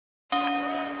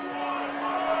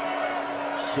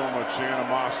So much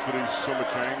animosity, so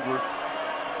much anger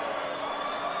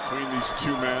between these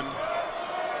two men.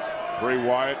 Bray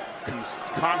Wyatt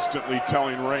constantly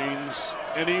telling Reigns,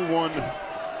 anyone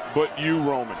but you,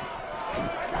 Roman.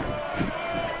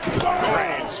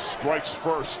 Reigns strikes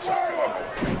first.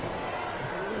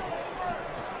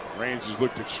 Reigns has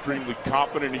looked extremely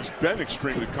confident. He's been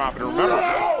extremely confident.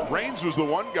 Remember, Reigns was the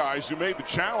one guy who made the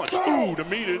challenge to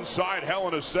meet inside Hell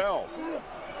in a Cell.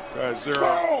 Guys, there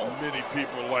are many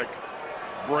people like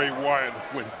Bray Wyatt.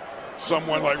 When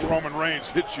someone like Roman Reigns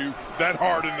hits you that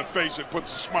hard in the face, it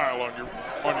puts a smile on your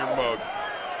mug.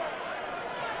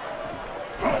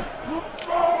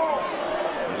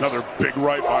 Another big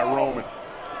right by Roman.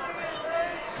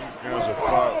 These guys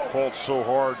have fought so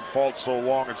hard and fought so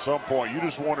long. At some point, you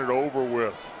just want it over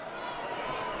with.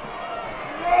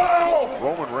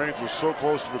 Roman Reigns was so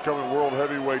close to becoming world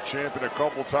heavyweight champion a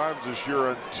couple times this year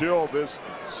until this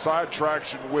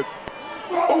sidetraction with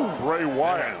Bray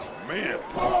Wyatt. Man.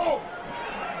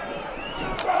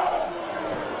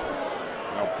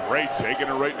 Now Bray taking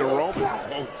it right to Roman.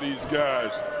 Both these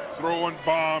guys throwing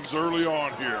bombs early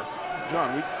on here.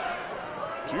 John,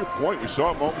 to your point, we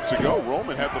saw it moments ago.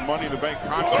 Roman had the Money in the Bank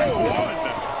contract won.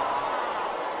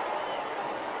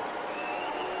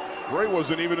 Bray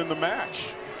wasn't even in the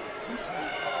match.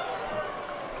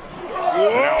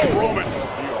 Now Roman,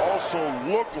 he also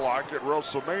looked like at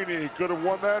WrestleMania he could have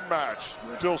won that match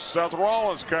until Seth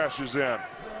Rollins cashes in.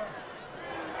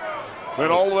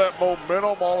 Then all of that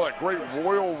momentum, all that great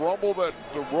Royal Rumble that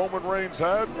the Roman Reigns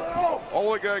had,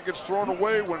 all of that gets thrown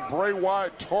away when Bray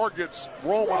Wyatt targets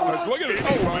Roman. Look at it,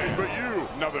 but you.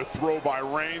 Another throw by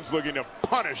Reigns looking to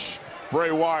punish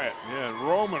Bray Wyatt. Yeah,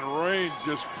 Roman Reigns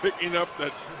just picking up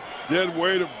that dead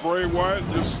weight of Bray Wyatt,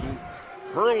 just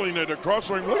hurling it across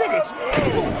the ring. Look at this.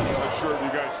 Oh. I'm not sure if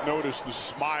you guys noticed the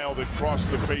smile that crossed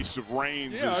the face of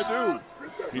Reigns. Yeah, I do.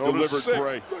 He delivered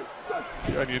Bray.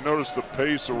 Yeah, and you notice the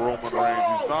pace of Roman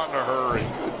Reigns. He's not in a hurry.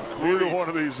 Neither one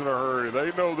of these in a hurry.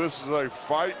 They know this is a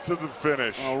fight to the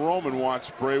finish. Roman wants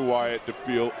Bray Wyatt to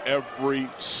feel every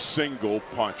single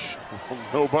punch.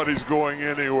 Nobody's going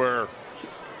anywhere.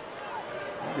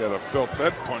 You gotta felt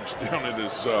that punch down in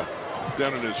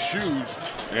his shoes.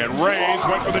 And Reigns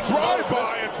went for the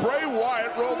drive-by, and Bray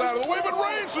Wyatt rolled out of the way, but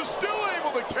Reigns was still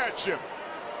able to catch him.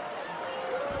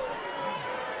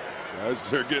 As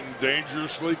they're getting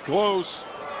dangerously close.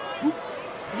 And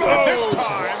this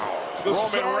time, the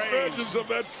Roman Reigns edges of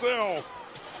that cell.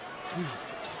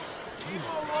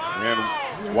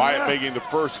 And Wyatt making the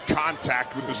first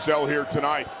contact with the cell here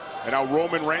tonight. And now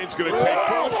Roman Reigns going to take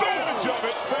full advantage of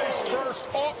it, face first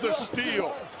off the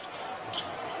steel.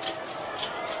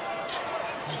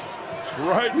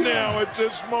 Right now, at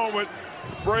this moment,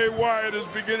 Bray Wyatt is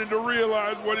beginning to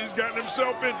realize what he's gotten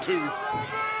himself into.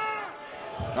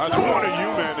 Neither one of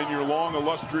you men in your long,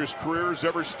 illustrious careers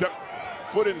ever stepped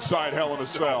foot inside Hell in a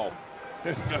Cell.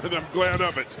 And I'm glad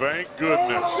of it. Thank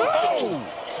goodness.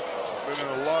 Been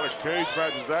in a lot of cage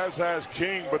matches, as has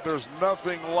King, but there's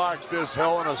nothing like this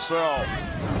Hell in a Cell.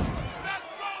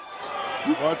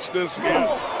 Watch this hit.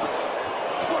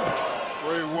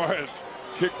 Bray Wyatt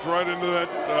kicked right into that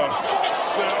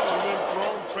cell and then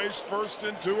thrown face first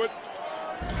into it.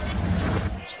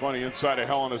 It's funny, inside a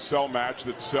Hell in a Cell match,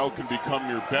 that cell can become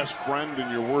your best friend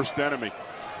and your worst enemy.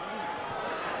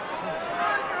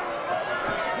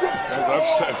 As I've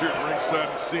sat here at ringside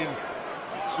and seen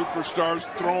superstars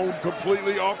thrown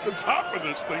completely off the top of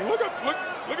this thing. Look at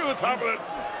the top of that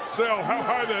cell, how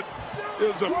high that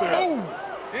is up there. Oh,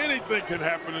 anything can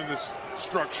happen in this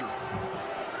structure.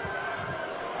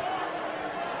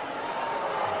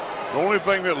 The only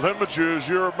thing that limits you is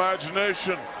your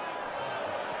imagination.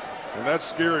 And that's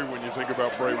scary when you think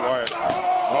about Bray Wyatt.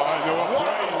 Oh, I know.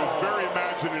 Bray was very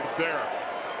imaginative there.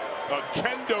 A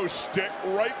kendo stick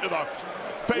right to the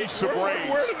face of Reigns.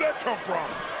 Where did that come from?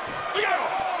 Look out!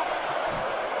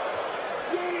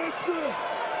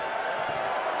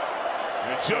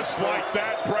 And just like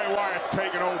that, Bray Wyatt's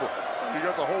taken over. You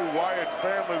got the whole Wyatt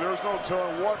family. There's no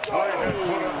telling what Bray had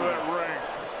put into that ring.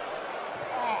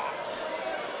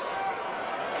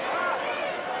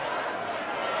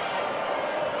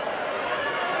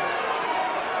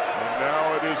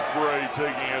 Now it is Bray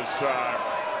taking his time.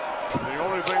 The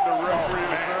only thing the referee is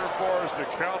there for is to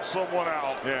count someone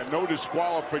out. Yeah, no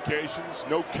disqualifications,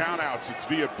 no countouts. It's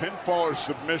via pinfall or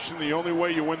submission, the only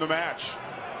way you win the match.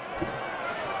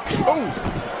 Oh!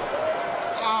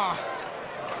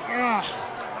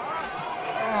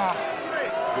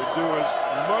 To do as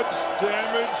much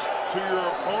damage to your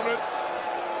opponent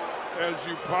as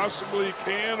you possibly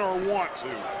can or want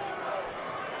to.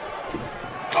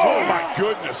 Oh my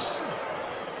goodness.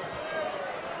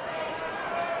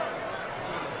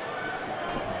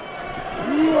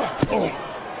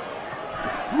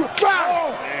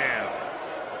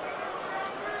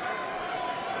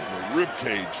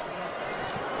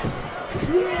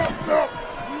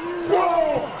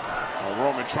 Oh,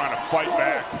 Roman trying to fight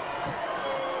back.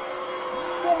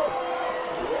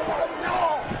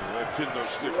 That kendo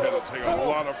stick had to take a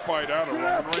lot of fight out of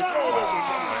Roman Reigns. Oh, there's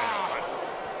another man.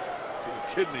 To the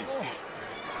kidneys.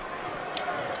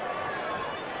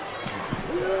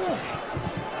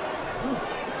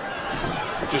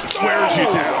 It just wears you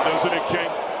down, doesn't it,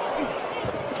 King?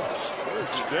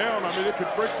 Wears you down. I mean, it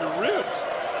could break your ribs.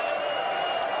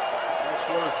 That's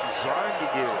what it's designed to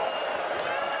do.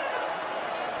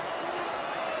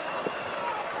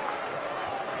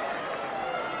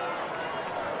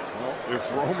 Well, if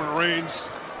Roman Reigns,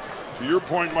 to your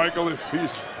point, Michael, if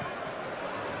his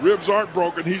ribs aren't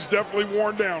broken, he's definitely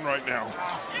worn down right now.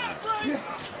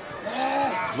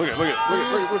 Look at.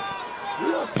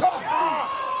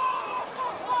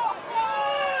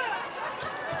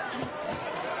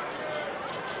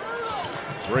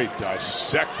 Great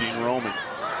dissecting Roman.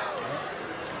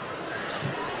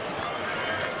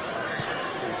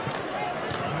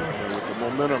 With the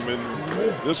momentum in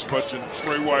this much in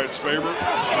Bray Wyatt's favor.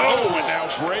 Oh, and now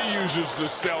Bray uses the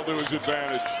cell to his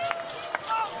advantage.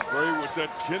 Bray with that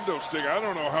kendo stick. I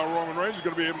don't know how Roman Reigns is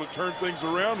going to be able to turn things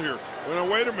around here. Well, now,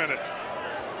 wait a minute.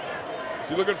 Is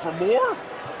he looking for more?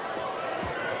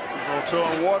 There's no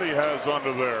telling what he has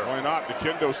under there. Why not? The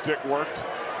kendo stick worked. Oh,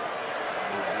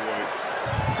 boy.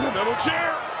 Metal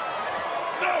chair.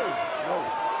 No.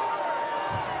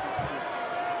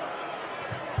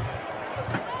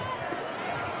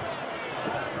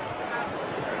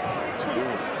 What's he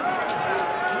doing?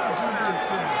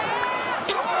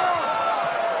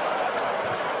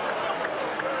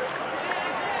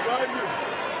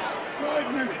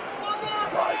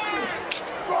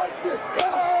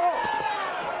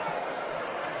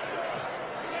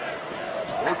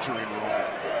 Torturing Roman.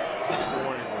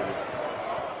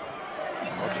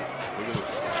 Look at this.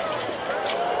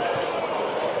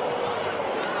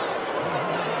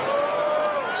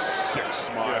 Sick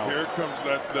smile. Yeah, here comes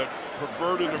that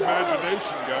perverted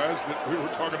imagination, guys, that we were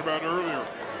talking about earlier.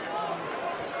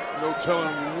 No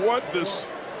telling what this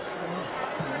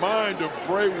mind of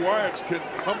Bray Wyatt's can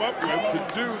come up with to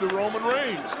do to Roman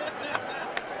Reigns.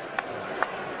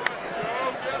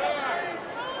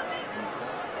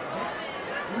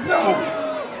 No!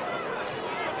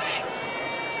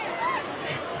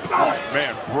 Oh,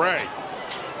 man, Bray.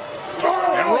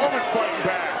 And Roman fighting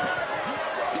back.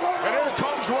 And here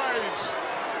comes Reigns.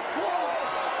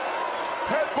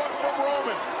 Headbutt from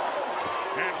Roman.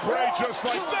 And Bray just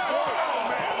like that. Oh,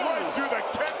 man, right through the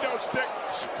kendo stick,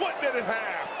 splitting it in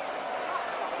half.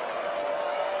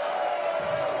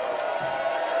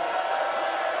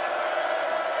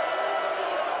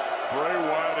 Bray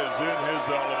Wyatt is in his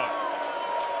element.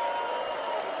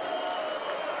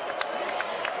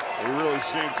 He really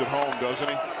seems at home, doesn't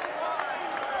he?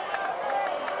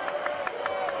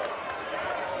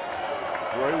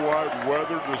 Bray Wyatt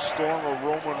weathered the storm of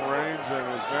Roman Reigns and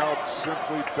is now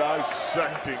simply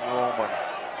dissecting Roman.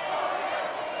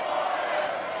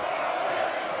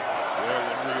 Yeah,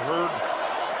 when we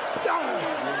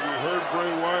heard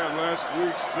Bray Wyatt last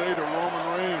week say to Roman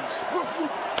Reigns,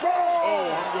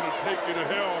 "Oh, I'm going to take you to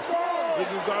hell," this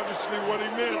is obviously what he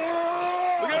meant.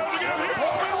 Look out here!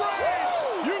 Roman Reigns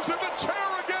using the chair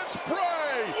against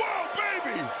Bray. Whoa,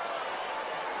 baby!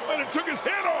 And it took his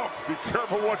head off. Be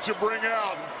careful what you bring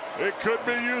out. It could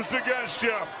be used against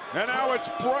you. And now it's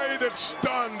Bray that's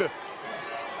stunned.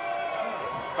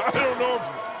 I don't know if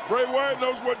Bray Wyatt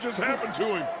knows what just happened to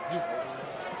him.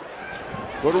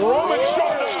 But Roman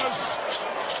sure does.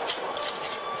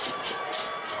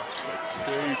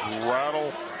 Cage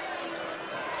rattle.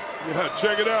 Yeah,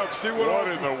 check it out. See what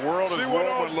in the world is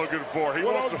Roman looking for?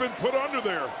 What else been put under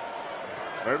there?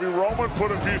 Maybe Roman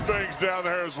put a few things down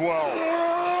there as well.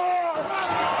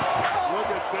 Look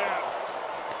at that.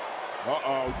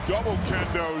 Uh-oh, double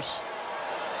kendos.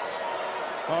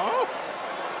 Huh?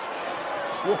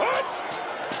 What?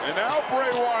 And now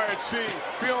Bray Wyatt,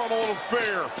 feeling a little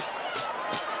fear.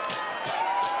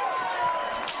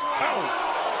 Oh,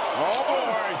 oh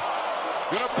boy.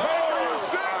 Gonna pay for your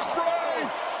sins, Bray.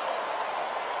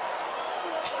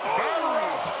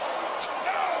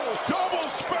 No, double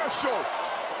special.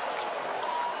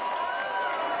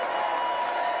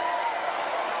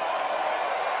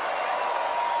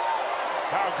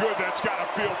 How good that's got to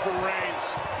feel for Reigns.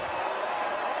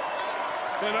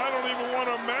 And I don't even want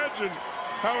to imagine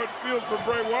how it feels for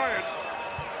Bray Wyatt.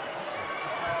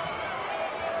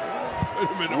 Wait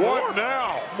a minute. What more?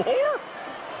 now? More?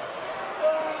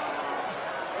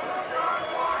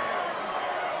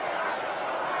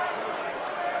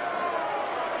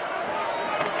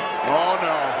 Oh,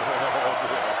 no.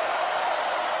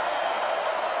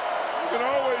 can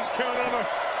always count on a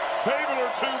table or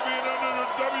two being under the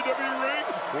WWE ring.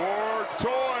 More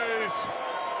toys.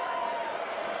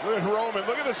 Look at Roman.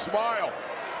 Look at the smile.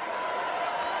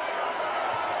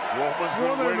 Roman's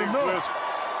been waiting for this.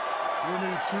 We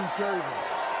need 2 tables.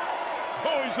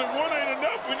 Oh, he said 1 ain't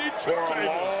enough. We need 2 for tables. a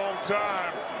long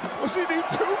time. What's he need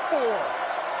 2 for?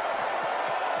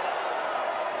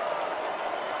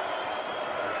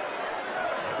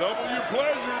 Double your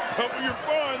pleasure, double your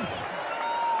fun.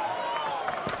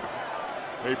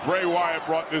 Hey, Bray Wyatt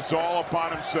brought this all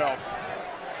upon himself.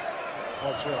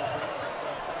 Watch out.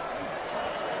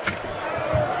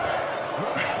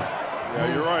 Yeah,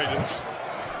 you're right. It's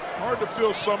hard to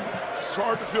feel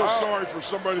sorry for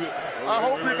somebody that. I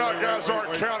hope you guys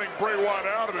aren't counting Bray Wyatt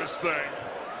out of this thing.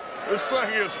 This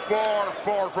thing is far,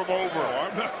 far from over. Oh,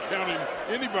 I'm not counting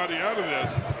anybody out of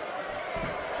this.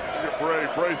 Look at Bray.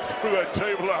 Bray threw that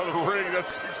table out of the ring.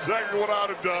 That's exactly what I'd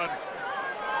have done.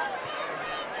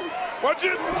 Watch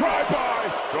it,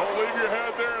 drive-by. Don't leave your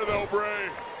head there, though, Bray.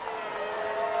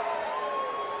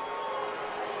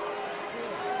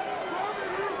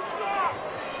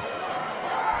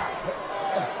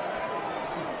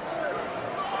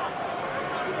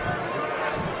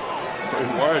 Bray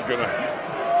Wyatt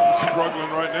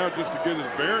struggling right now just to get his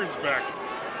bearings back.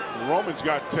 Roman's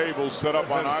got tables set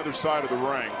up on either side of the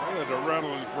ring. I had to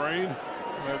rattle his brain.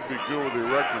 That'd be good with the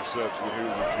erector sets when he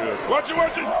was a kid. Watch it,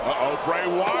 watch it. Uh-oh, Bray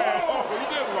Wyatt. Oh, he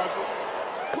did watch it.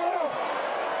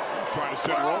 He's trying to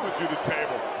send Roman through the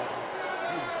table.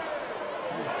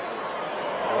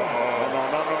 Oh, no,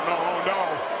 no, no, no, oh, no.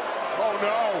 Oh,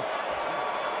 no.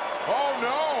 Oh,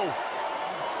 no.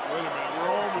 Wait a minute,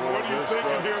 Roman, what are you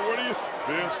thinking here? What are you?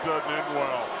 This doesn't end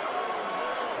well.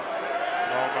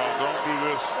 No, no, don't do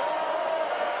this.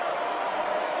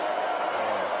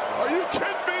 Are you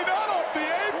kidding me? Not off the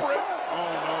apron.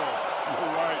 Oh, no.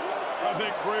 You're right. I think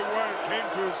Bray Wyatt came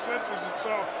to his senses and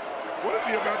saw, what is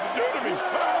he about to do to me? Oh,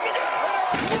 look at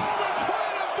it! Roman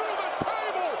planted through the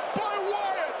table by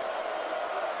Wyatt.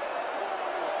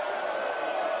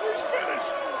 He's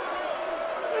finished.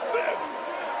 That's it.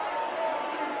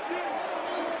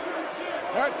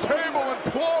 That table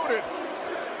imploded.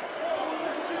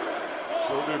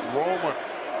 So did Roman.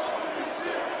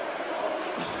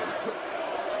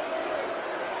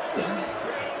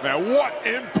 Now what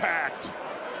impact?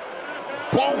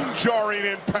 Bone-jarring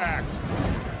impact.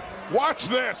 Watch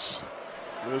this.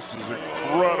 This is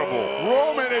incredible.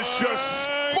 Roman is just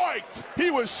spiked.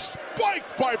 He was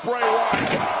spiked by Bray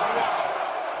Wyatt.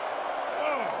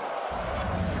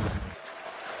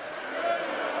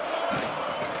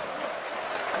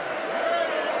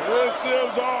 This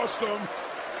is awesome.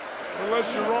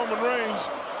 Unless you're Roman Reigns.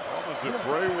 If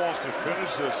Bray wants to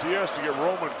finish this, he has to get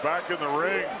Roman back in the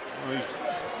ring. He's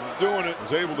doing it.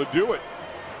 Was able to do it.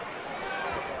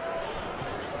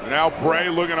 Now Bray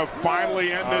looking to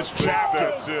finally end this chapter.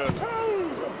 That's it.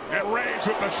 And Reigns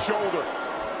with the shoulder.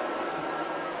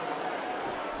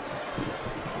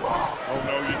 Oh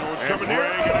no, you know what's And coming Bray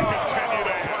here. going to continue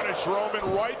to punish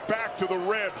Roman right back to the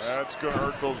ribs. That's going to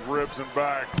hurt those ribs and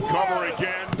back. Cover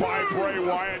again by Bray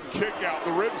Wyatt. Kick out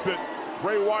the ribs that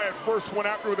Bray Wyatt first went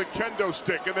after with a kendo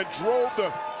stick and then drove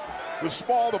the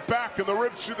small, the back, and the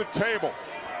ribs through the table.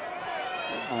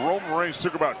 Roman Reigns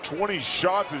took about 20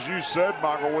 shots, as you said,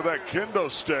 Michael, with that kendo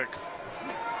stick.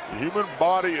 The human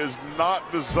body is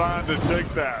not designed to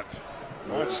take that.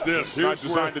 Watch this. Not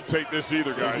designed to take this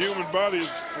either, The guys. human body is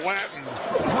flattened.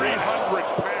 300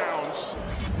 pounds.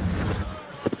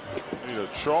 Need a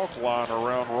chalk line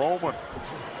around Roman.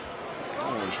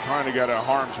 Oh, he's trying to get out of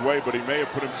harm's way, but he may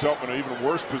have put himself in an even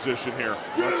worse position here.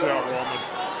 Watch out, Roman.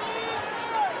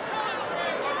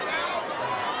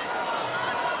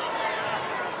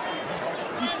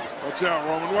 Watch out,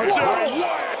 Roman. Watch out. Bray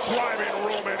Wyatt driving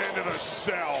Roman into the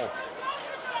cell.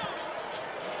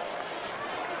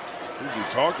 Who's he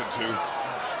talking to?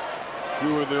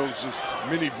 Few of those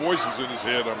many voices in his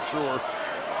head, I'm sure.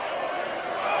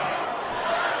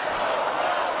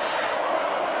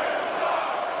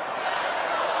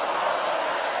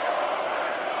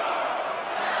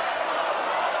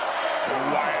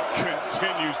 Wyatt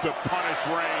continues to punish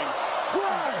Reigns.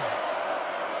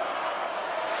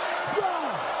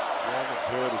 Roman's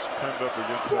head is pinned up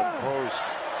against that post.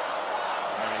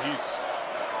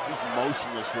 He's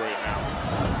motionless right now.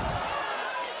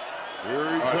 Here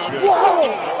he comes.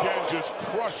 Again, just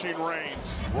crushing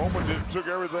Reigns. Roman took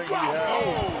everything he had.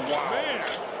 Oh, man.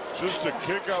 Just a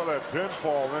kick out of that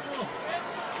pinfall. Then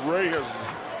Bray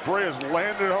has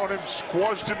landed on him,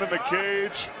 squashed him in the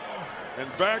cage. And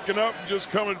backing up, just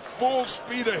coming full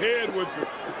speed ahead with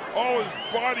all his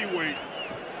body weight.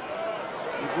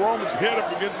 With Roman's head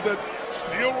up against that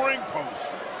Steel ring post.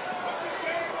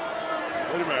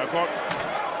 Wait a minute, I thought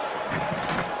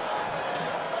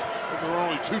there were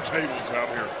only 2 tables out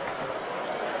here.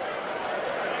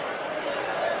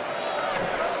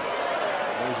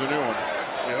 There's a new one.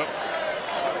 Yep.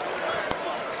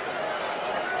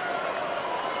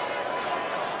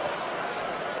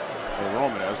 Well,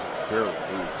 Roman has barely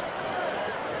moved.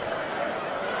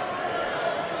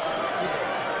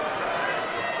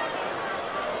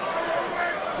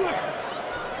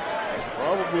 It's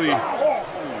probably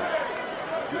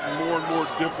getting more and more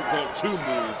difficult to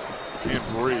move. Can't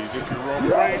breathe if you're Roman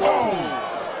Reigns.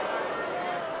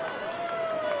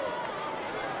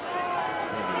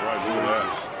 Right, look at that.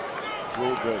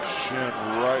 Drove that shin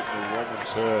right in the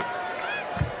Roman's head.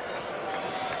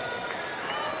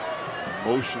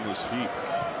 Motionless heap.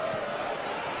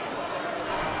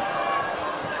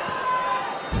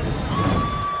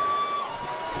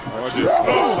 Watch this.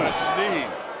 Oh, that knee.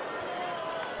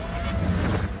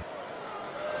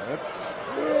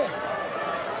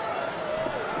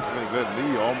 I think that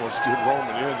knee almost did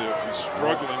Roman in. If he's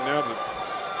struggling now to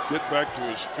get back to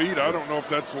his feet, I don't know if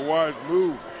that's a wise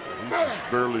move. He's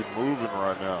just barely moving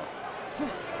right now.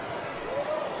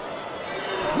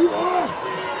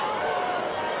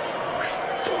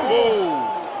 Oh!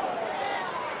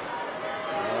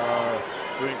 I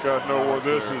think I know where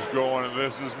this is going, and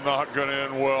this is not going to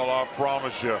end well, I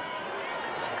promise you.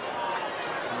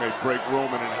 He may break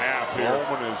Roman in half here.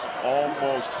 Roman is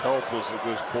almost helpless at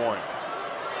this point.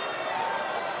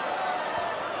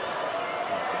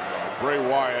 Bray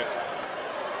Wyatt.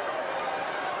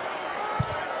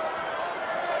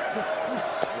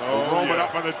 Roman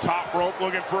up on the top rope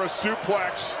looking for a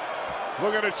suplex.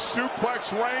 Looking at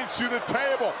suplex Reigns through the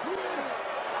table.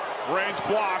 Reigns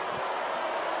blocked.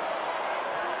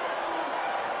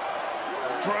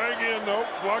 Try again, nope,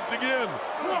 blocked again.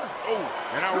 Oh,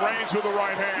 and now Reigns with the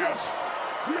right hands.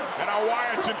 And now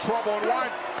Wyatt's in trouble, and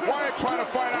Wyatt trying to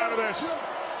fight out of this.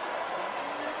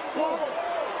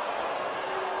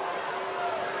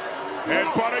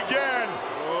 Headbutt again.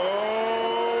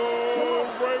 Oh,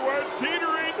 Bray Wyatt's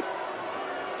teetering.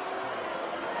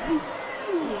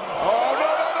 Oh,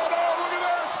 no, look at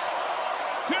this.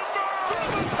 Timber. Through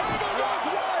the table goes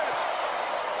Wyatt.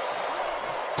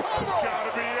 That's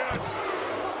gotta be it.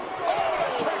 Oh, a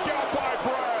kick out by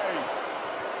Bray.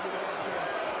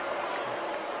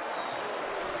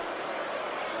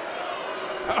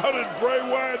 How did Bray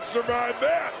Wyatt survive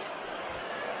that?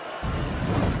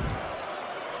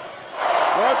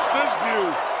 Watch this view.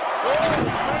 Oh,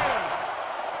 man.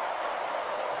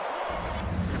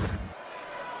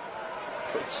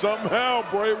 But somehow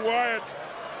Bray Wyatt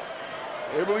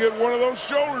able to get one of those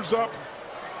shoulders up.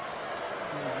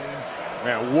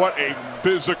 Man, what a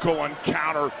physical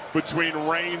encounter between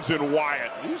Reigns and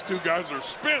Wyatt. These 2 guys are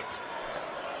spent.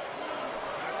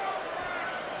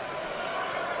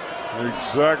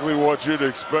 Exactly what you'd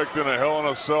expect in a Hell in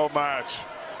a Cell match.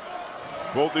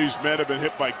 Both these men have been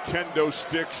hit by kendo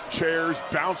sticks, chairs,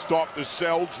 bounced off the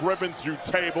cell, driven through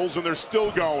tables, and they're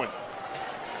still going.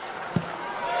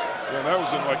 Yeah, that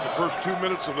was in like the first 2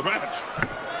 minutes of the match.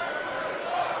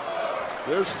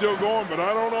 They're still going, but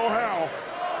I don't know how.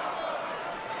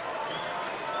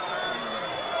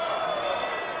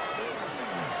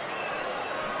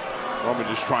 Roman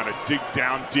just trying to dig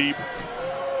down deep.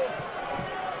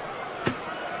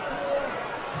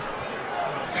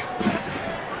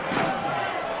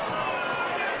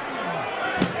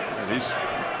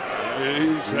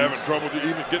 He's having trouble to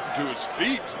even getting to his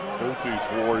feet. Both these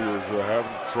warriors are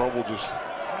having trouble just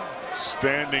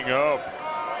standing up,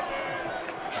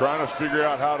 trying to figure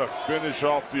out how to finish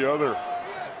off the other.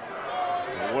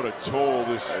 And what a toll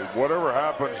this, whatever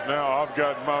happens now, I've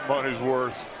gotten my money's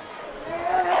worth.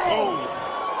 Oh.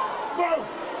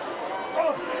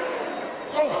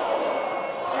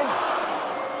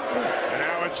 And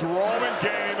now it's Roman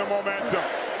gaining the momentum.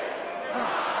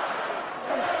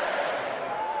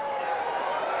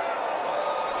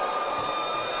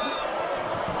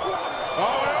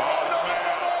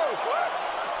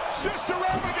 Sister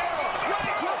Abigail,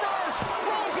 Reigns reversed,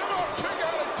 rolls him up, kick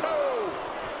out at 2.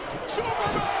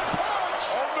 Superman punch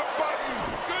On the button.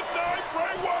 Good night,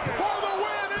 Bray Wyatt. for the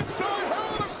win inside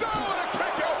Hell in a Cell, and a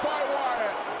kick out by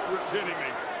Wyatt. You're kidding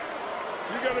me.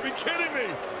 You gotta be kidding me.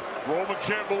 Roman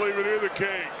can't believe it either,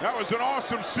 King. That was an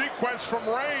awesome sequence from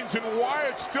Reigns, and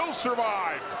Wyatt still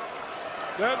survived.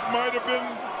 That might have been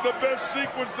the best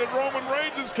sequence that Roman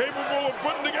Reigns is capable of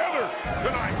putting together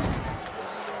tonight.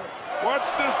 Watch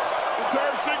this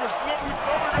entire sequence. No, we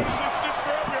thought we were going to see Sister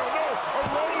Abigail. No, a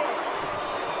roll-up.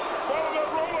 Follow that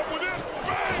roll-up with this.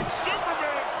 Bang!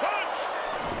 Superman punch!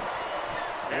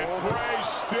 And Bray Bray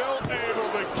still able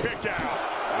to kick out.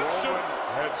 Roman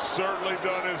had certainly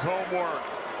done his homework.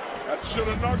 That should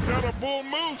have knocked out a bull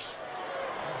moose.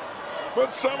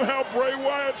 But somehow Bray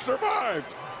Wyatt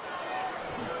survived.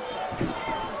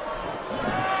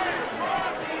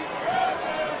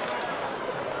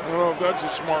 I don't know if that's a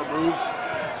smart move.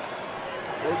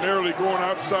 Ordinarily going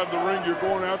outside the ring, you're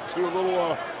going out to a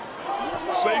little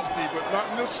safety, but not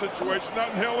in this situation, not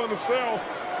in Hell in a Cell.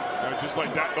 And just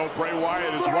like that, though, Bray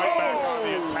Wyatt is right back on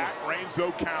the attack. Reigns,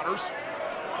 though, counters.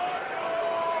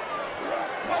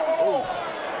 Oh.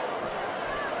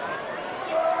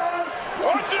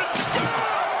 Watch it!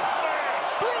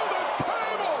 Through the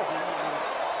table!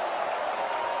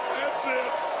 That's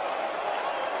it.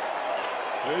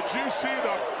 Did you see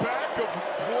the back of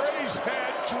Bray's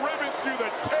head driven through the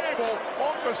table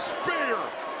on the spear?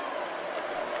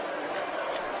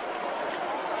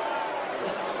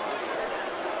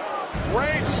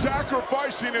 Reigns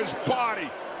sacrificing his body.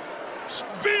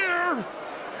 Spear!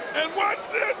 And watch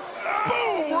this!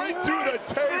 Oh, Boom! Right through the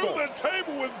table. Through the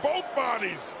table with both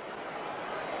bodies.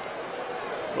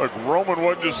 Look, Roman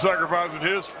wasn't just sacrificing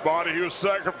his body, he was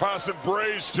sacrificing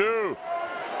Bray's too.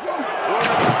 Both men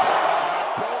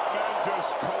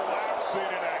just collapsing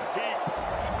in a heap.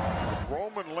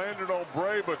 Roman landed on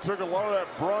Bray, but took a lot of that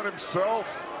brunt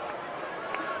himself.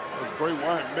 Bray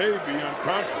Wyatt may be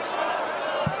unconscious.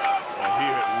 He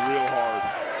hit real hard.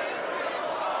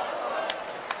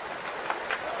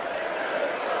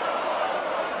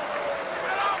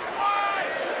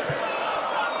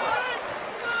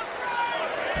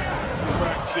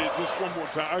 See it just one more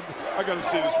time. I got to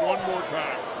see this one more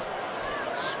time.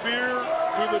 Spear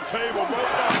through the table. Well,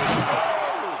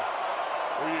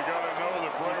 you got to know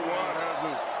that Bray Wyatt has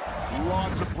a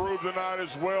lot to prove tonight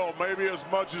as well. Maybe as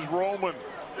much as Roman.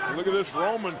 Look at this,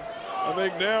 Roman. I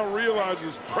think now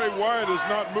realizes Bray Wyatt has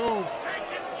not moved.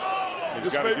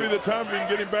 This may be the time we can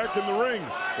get him back in the ring.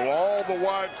 Well, all the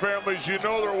Wyatt families, you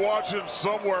know they're watching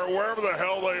somewhere, wherever the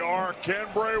hell they are. Can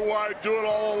Bray Wyatt do it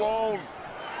all alone?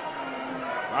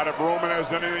 Not if Roman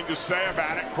has anything to say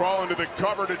about it. Crawling to the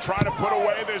cover to try to put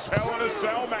away this Hell in a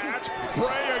Cell match. Bray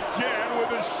again with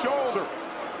his shoulder.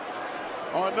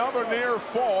 Another near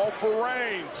fall for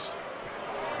Reigns.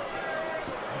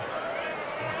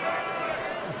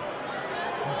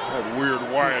 That weird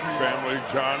Wyatt family,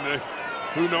 John.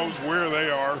 Who knows where they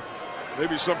are?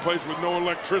 Maybe someplace with no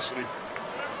electricity.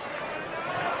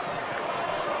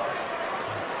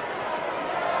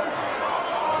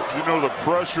 You know the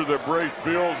pressure that Bray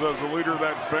feels as the leader of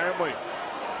that family.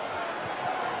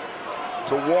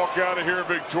 To walk out of here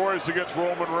victorious against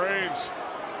Roman Reigns.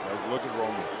 Let's look at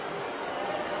Roman.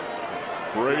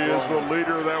 Bray is the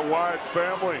leader of that Wyatt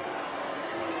family.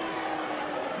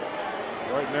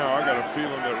 Right now, I got a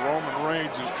feeling that Roman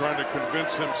Reigns is trying to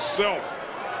convince himself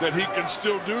that he can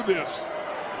still do this.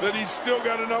 That he's still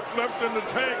got enough left in the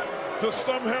tank to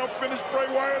somehow finish Bray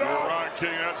Wyatt off. You're right,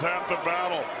 King. That's half the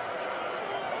battle.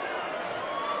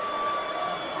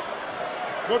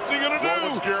 What's he gonna do?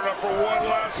 Roman's gearing up for one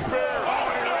last spear.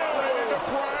 Oh, he ran into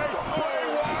Bray. Bray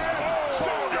Wyatt.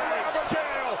 Sister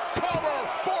Abigail. Cover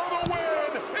for the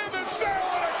win. In the cell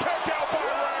and a kick out by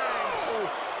Reigns.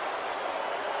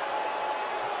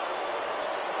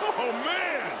 Oh,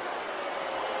 man.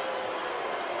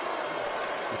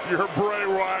 If you're Bray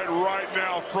Wyatt right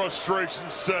now, frustration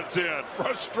sets in.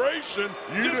 Frustration?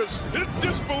 It's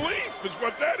disbelief is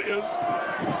what that is.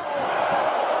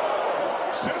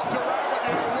 Sister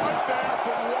Abigail right there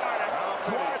from Wyatt,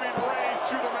 driving Reigns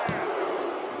to the mat.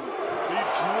 He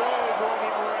drove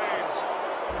Roman Reigns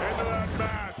into that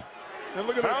mat. And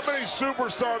look at How that. many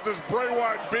superstars does Bray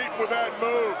Wyatt beat with that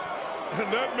move?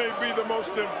 And that may be the most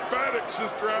emphatic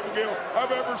Sister Abigail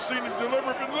I've ever seen him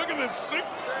deliver. But look at this sick,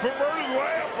 perverted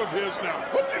laugh of his now.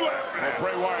 What's he laughing at?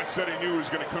 Bray Wyatt said he knew it was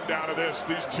going to come down to this.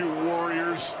 These two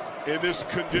warriors in this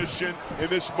condition, in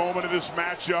this moment of this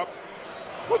matchup.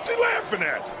 What's he laughing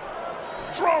at?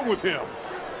 What's wrong with him?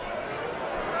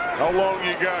 How long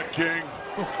you got, King?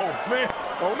 Oh, man.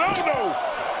 Oh, no.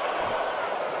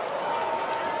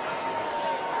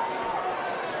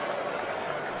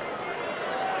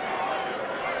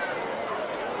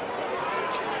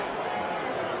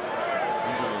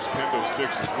 Using those kendo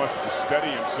sticks as much to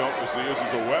steady himself as he is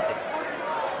as a weapon.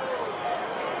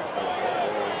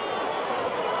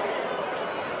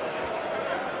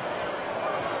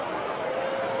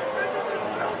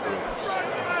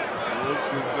 This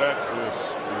is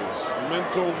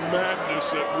Mental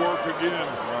madness at work again.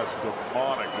 That's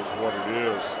demonic is what it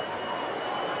is.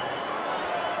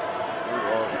 There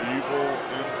are evil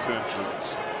intentions.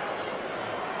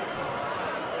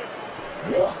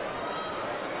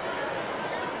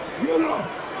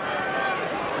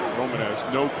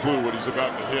 no clue what he's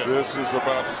about to hit. This is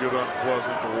about to get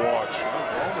unpleasant to watch.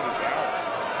 Roman is out.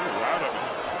 He's out of it.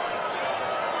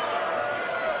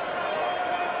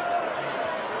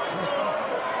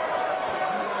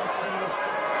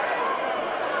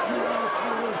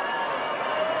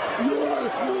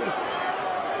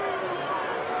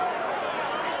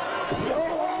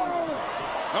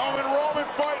 Roman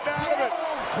fighting out of it.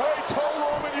 Bray told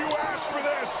Roman, you asked for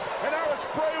this. And now it's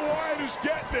Bray Wyatt who's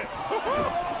getting it. Oh,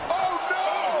 no! Oh, no.